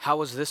about how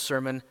was this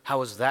sermon, how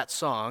was that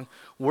song.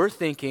 We're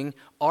thinking,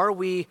 are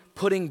we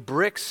putting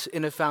bricks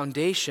in a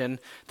foundation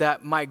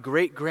that my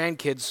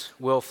great-grandkids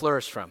will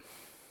flourish from?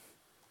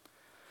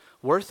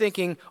 We're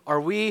thinking,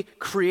 are we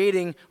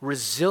creating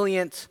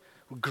resilient,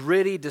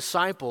 gritty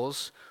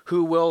disciples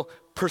who will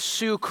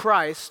pursue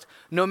Christ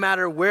no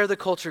matter where the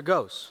culture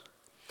goes?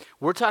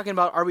 We're talking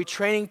about, are we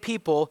training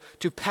people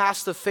to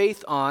pass the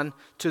faith on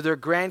to their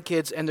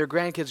grandkids and their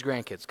grandkids'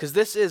 grandkids? Because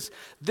this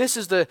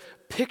is the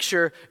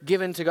picture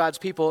given to God's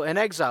people in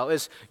exile,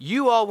 is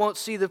you all won't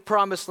see the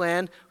promised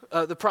land,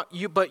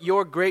 but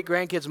your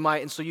great-grandkids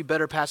might, and so you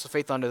better pass the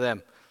faith on to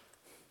them.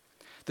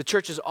 The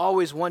church is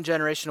always one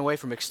generation away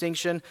from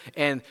extinction,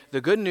 and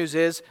the good news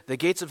is the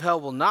gates of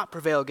hell will not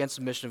prevail against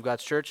the mission of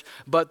God's church,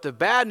 but the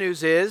bad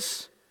news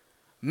is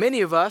many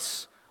of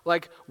us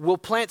we'll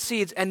plant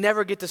seeds and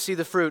never get to see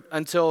the fruit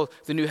until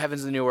the new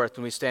heavens and the new earth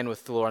when we stand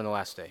with the Lord on the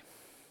last day.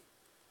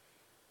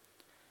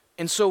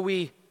 And so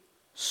we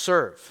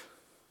serve.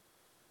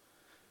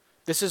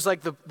 This is like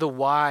the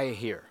why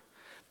here.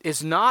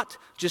 It's not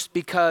just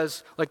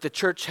because like the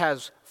church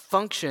has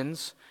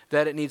functions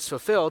that it needs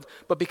fulfilled,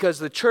 but because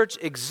the church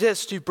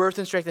exists to birth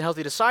and strengthen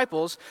healthy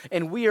disciples,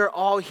 and we are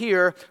all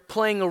here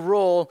playing a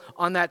role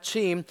on that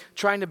team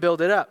trying to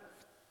build it up.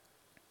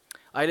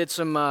 I did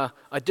a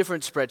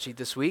different spreadsheet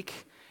this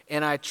week,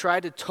 and I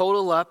tried to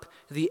total up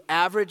the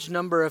average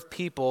number of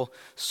people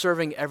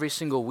serving every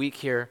single week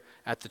here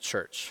at the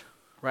church.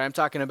 Right? I'm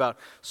talking about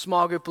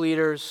small group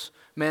leaders,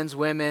 men's,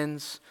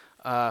 women's,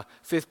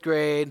 5th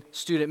grade,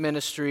 student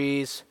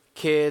ministries,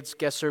 kids,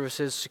 guest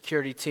services,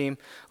 security team,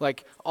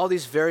 like all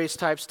these various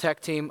types, tech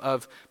team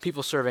of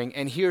people serving.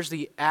 And here's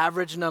the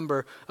average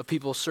number of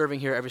people serving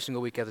here every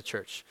single week at the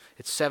church.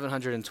 It's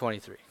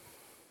 723.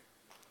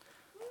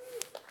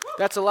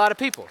 That's a lot of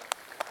people.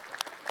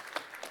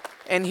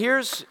 And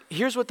here's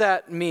what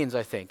that means,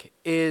 I think,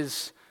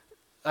 is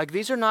like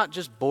these are not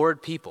just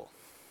bored people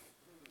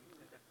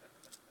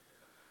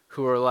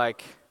who are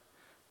like,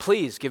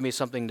 please give me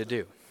something to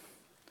do.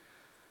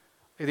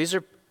 These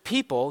are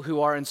people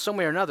who are in some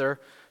way or another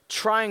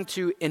trying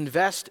to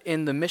invest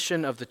in the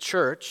mission of the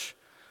church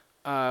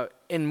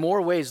in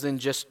more ways than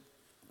just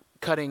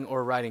cutting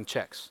or writing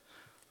checks.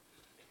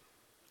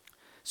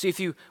 See, if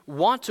you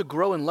want to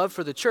grow in love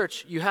for the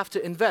church, you have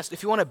to invest.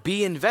 If you want to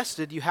be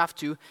invested, you have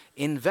to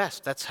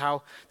invest. That's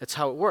how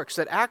it works.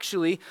 That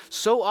actually,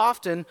 so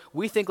often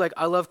we think like,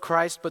 I love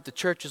Christ, but the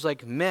church is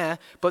like meh,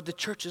 but the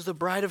church is the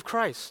bride of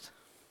Christ.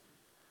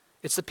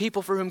 It's the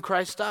people for whom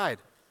Christ died.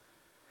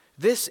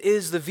 This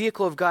is the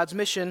vehicle of God's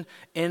mission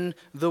in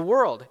the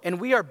world.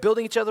 And we are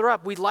building each other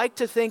up. We like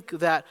to think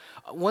that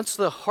once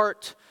the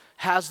heart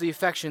has the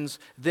affections,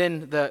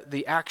 then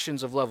the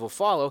actions of love will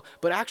follow.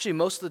 But actually,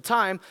 most of the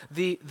time,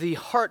 the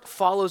heart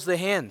follows the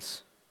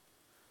hands.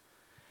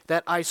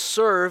 That I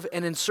serve,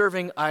 and in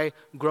serving, I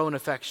grow in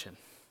affection.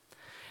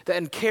 That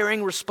in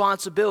carrying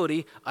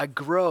responsibility, I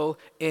grow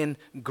in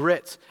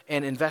grit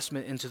and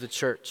investment into the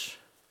church.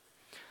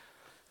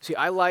 See,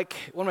 one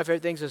of my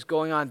favorite things is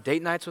going on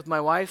date nights with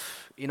my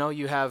wife. You know,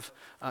 you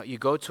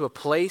go to a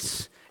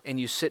place and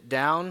you sit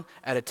down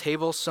at a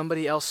table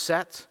somebody else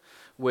set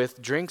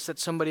with drinks that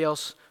somebody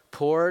else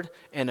poured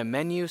and a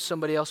menu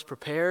somebody else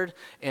prepared,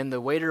 and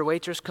the waiter or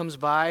waitress comes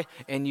by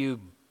and you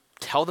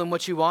tell them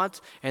what you want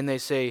and they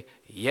say,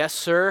 yes,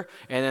 sir,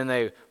 and then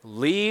they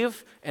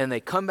leave and they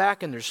come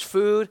back and there's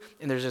food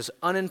and there's this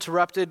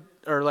uninterrupted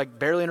or like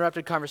barely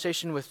interrupted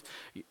conversation with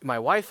my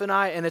wife and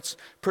I, and it's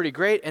pretty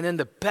great. And then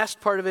the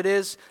best part of it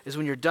is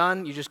when you're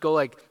done, you just go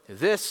like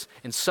this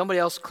and somebody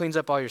else cleans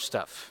up all your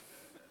stuff.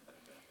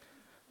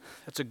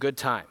 That's a good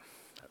time.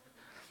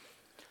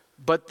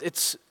 But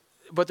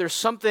there's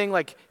something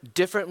like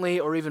differently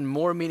or even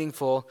more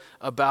meaningful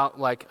about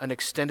like an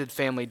extended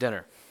family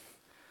dinner.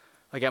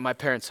 Like at my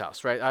parents'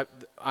 house, right?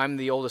 I'm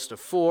the oldest of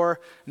four.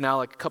 Now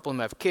like a couple of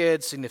them have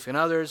kids, significant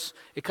others.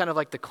 It kind of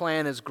like the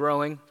clan is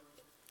growing,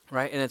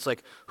 right? And it's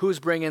like, who's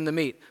bringing the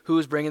meat?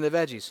 Who's bringing the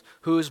veggies?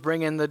 Who's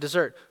bringing the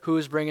dessert?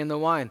 Who's bringing the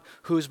wine?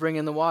 Who's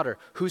bringing the water?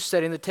 Who's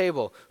setting the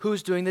table?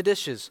 Who's doing the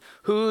dishes?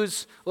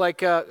 Who's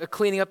like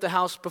cleaning up the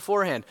house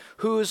beforehand?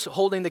 Who's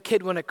holding the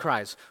kid when it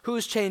cries?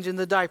 Who's changing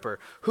the diaper?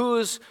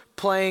 Who's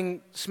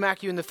playing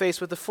smack you in the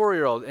face with the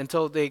 4-year-old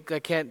until they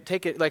can't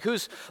take it?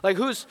 Who's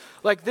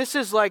this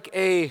is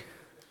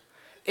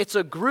it's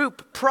a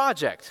group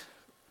project,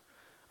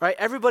 right?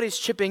 Everybody's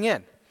chipping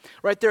in.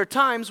 Right, there are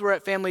times where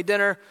at family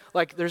dinner,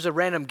 like there's a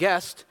random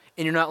guest,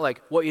 and you're not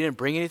like, what, you didn't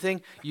bring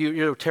anything?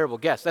 You're a terrible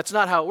guest. That's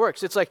not how it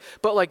works. It's like,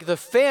 but like the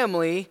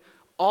family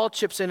all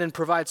chips in and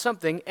provides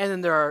something, and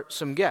then there are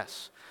some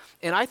guests.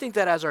 And I think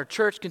that as our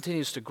church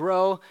continues to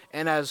grow,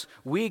 and as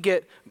we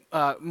get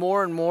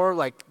more and more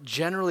like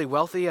generally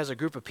wealthy as a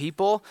group of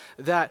people,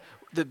 that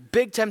the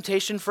big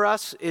temptation for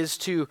us is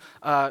to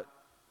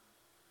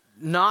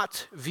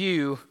not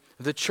view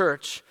the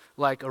church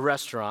like a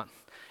restaurant,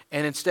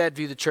 and instead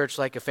view the church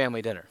like a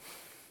family dinner.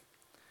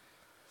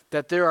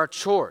 That there are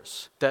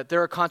chores, that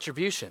there are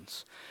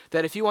contributions,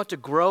 that if you want to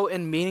grow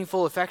in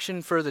meaningful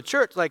affection for the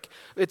church, like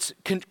it's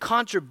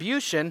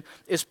contribution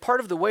is part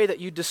of the way that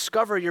you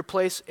discover your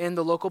place in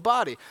the local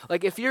body.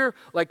 Like if you're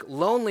like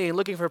lonely and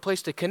looking for a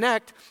place to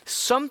connect,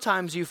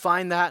 sometimes you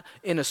find that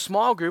in a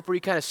small group where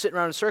you kind of sit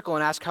around in a circle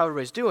and ask how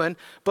everybody's doing.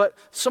 But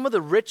some of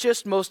the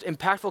richest, most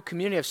impactful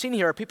community I've seen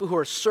here are people who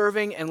are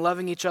serving and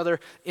loving each other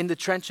in the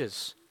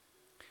trenches.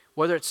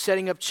 Whether it's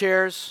setting up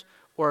chairs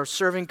or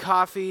serving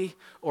coffee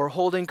or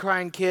holding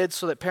crying kids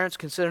so that parents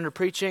can sit under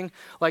preaching.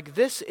 Like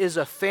this is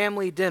a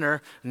family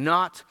dinner,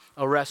 not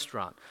a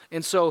restaurant.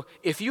 And so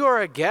if you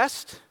are a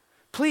guest,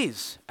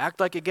 please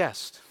act like a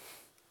guest.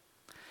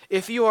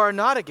 If you are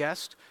not a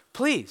guest,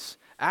 please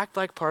act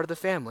like part of the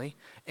family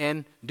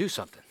and do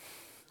something.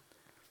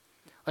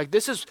 Like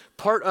this is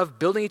part of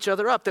building each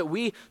other up, that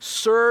we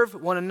serve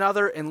one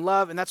another in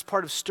love, and that's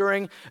part of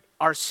stirring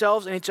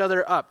ourselves and each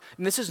other up.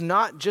 And this is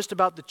not just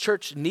about the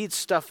church needs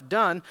stuff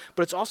done,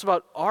 but it's also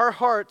about our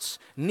hearts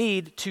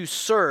need to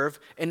serve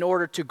in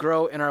order to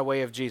grow in our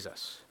way of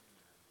Jesus.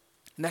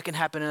 And that can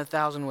happen in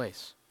 1,000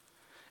 ways,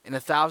 in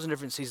 1,000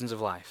 different seasons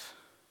of life.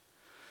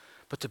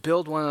 But to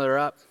build one another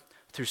up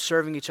through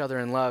serving each other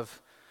in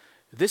love,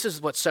 this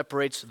is what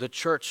separates the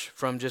church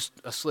from just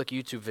a slick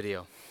YouTube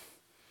video.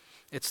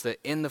 It's the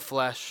in the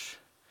flesh,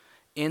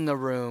 in the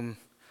room,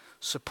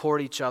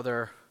 support each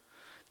other,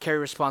 carry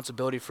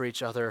responsibility for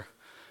each other,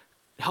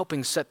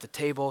 helping set the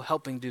table,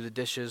 helping do the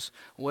dishes,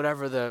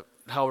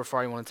 however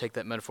far you want to take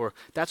that metaphor.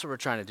 That's what we're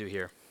trying to do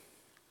here.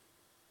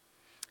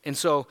 And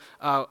so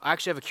I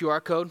actually have a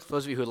QR code for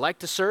those of you who would like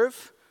to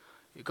serve.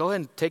 You go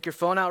ahead and take your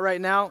phone out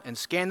right now and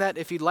scan that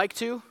if you'd like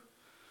to.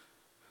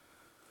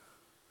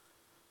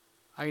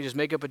 I can just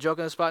make up a joke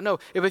on the spot. No,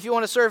 if you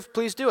want to serve,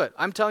 please do it.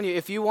 I'm telling you,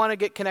 if you want to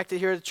get connected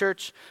here at the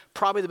church,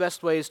 probably the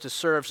best way is to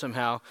serve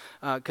somehow,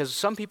 because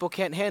some people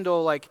can't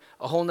handle like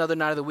a whole nother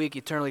night of the week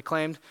eternally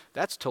claimed.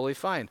 That's totally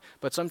fine.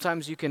 But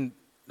sometimes you can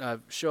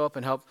show up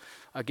and help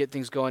get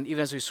things going,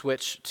 even as we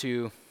switch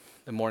to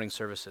the morning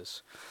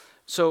services.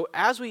 So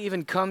as we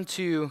even come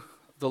to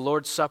the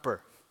Lord's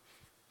Supper,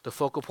 the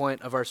focal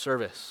point of our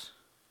service,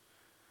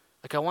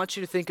 like I want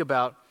you to think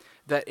about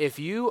that if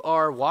you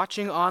are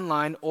watching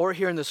online or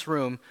here in this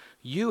room,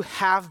 you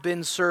have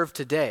been served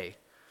today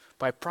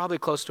by probably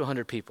close to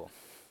 100 people.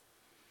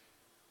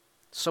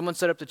 Someone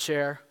set up the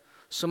chair,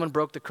 someone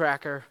broke the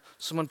cracker,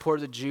 someone poured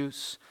the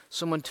juice,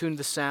 someone tuned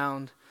the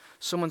sound,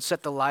 someone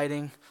set the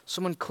lighting,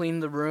 someone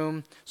cleaned the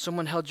room,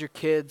 someone held your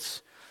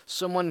kids,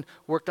 someone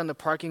worked on the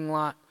parking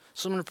lot,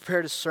 someone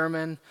prepared a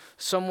sermon,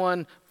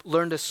 someone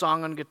learned a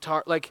song on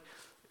guitar. Like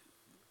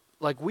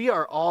we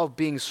are all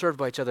being served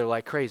by each other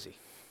like crazy.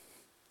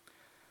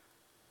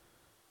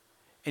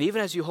 And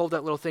even as you hold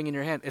that little thing in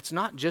your hand, it's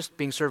not just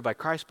being served by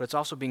Christ, but it's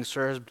also being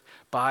served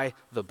by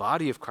the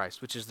body of Christ,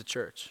 which is the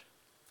church.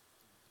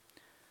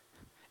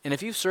 And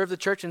if you serve the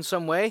church in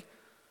some way,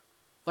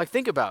 like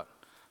think about,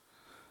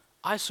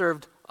 I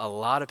served a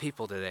lot of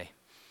people today.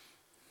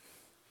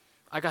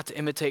 I got to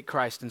imitate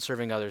Christ in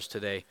serving others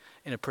today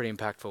in a pretty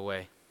impactful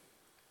way.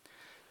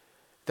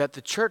 That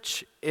the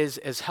church is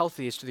as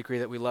healthy as to the degree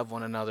that we love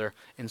one another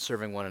in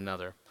serving one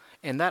another.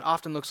 And that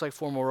often looks like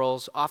formal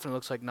roles, often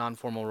looks like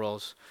non-formal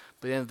roles.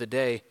 But at the end of the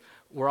day,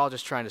 we're all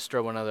just trying to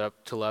stir one another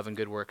up to love and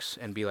good works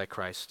and be like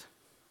Christ.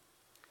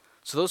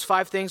 So those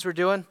 5 things we're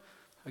doing,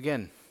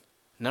 again,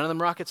 none of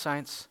them rocket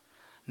science,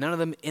 none of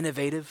them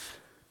innovative,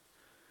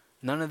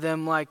 none of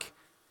them like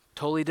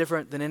totally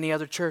different than any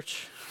other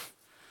church.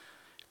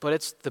 But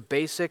it's the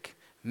basic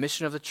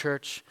mission of the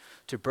church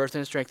to birth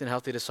and strengthen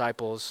healthy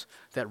disciples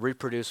that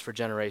reproduce for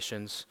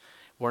generations.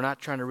 We're not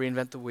trying to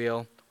reinvent the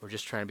wheel. We're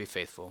just trying to be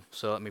faithful.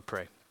 So let me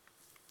pray.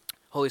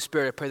 Holy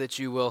Spirit, I pray that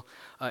you will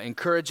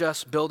encourage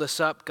us, build us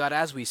up. God,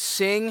 as we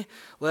sing,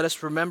 let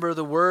us remember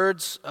the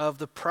words of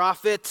the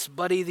prophet,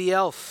 Buddy the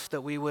Elf,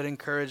 that we would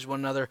encourage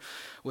one another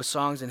with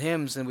songs and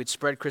hymns, and we'd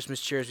spread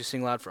Christmas cheer as we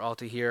sing loud for all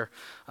to hear.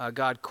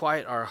 God,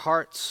 quiet our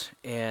hearts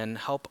and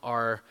help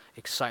our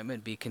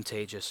excitement be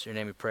contagious. In your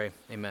name we pray.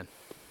 Amen.